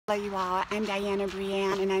Hello you all, I'm Diana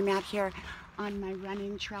Brienne and I'm out here on my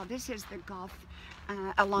running trail. This is the golf,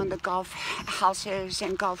 along the golf houses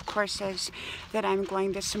and golf courses that I'm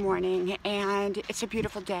going this morning, and it's a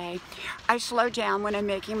beautiful day. I slow down when I'm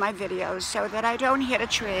making my videos so that I don't hit a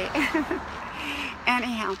tree.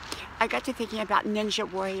 Anyhow, I got to thinking about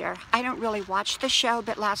Ninja Warrior. I don't really watch the show,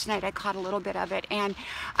 but last night I caught a little bit of it, and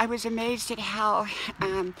I was amazed at how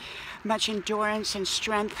much endurance and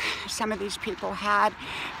strength some of these people had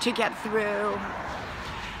to get through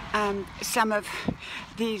some of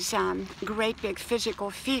these great big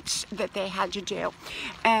physical feats that they had to do.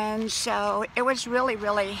 And so it was really,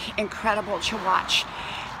 really incredible to watch.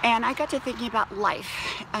 And I got to thinking about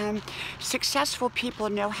life. Successful people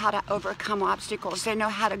know how to overcome obstacles. They know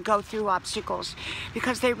how to go through obstacles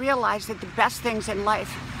because they realize that the best things in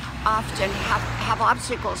life often have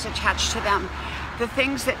obstacles attached to them. The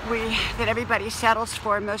things that everybody settles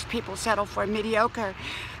for, most people settle for mediocre,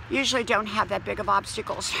 usually don't have that big of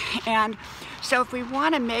obstacles. And so if we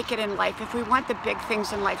want to make it in life, if we want the big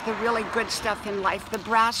things in life, the really good stuff in life, the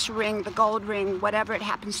brass ring, the gold ring, whatever it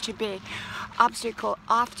happens to be,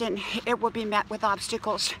 often it will be met with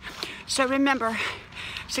obstacles. So remember,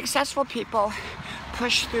 successful people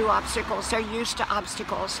push through obstacles. They're used to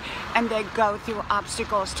obstacles, and they go through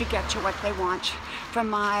obstacles to get to what they want. From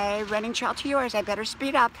my running trail to yours, I better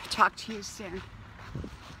speed up. Talk to you soon.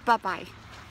 Bye-bye.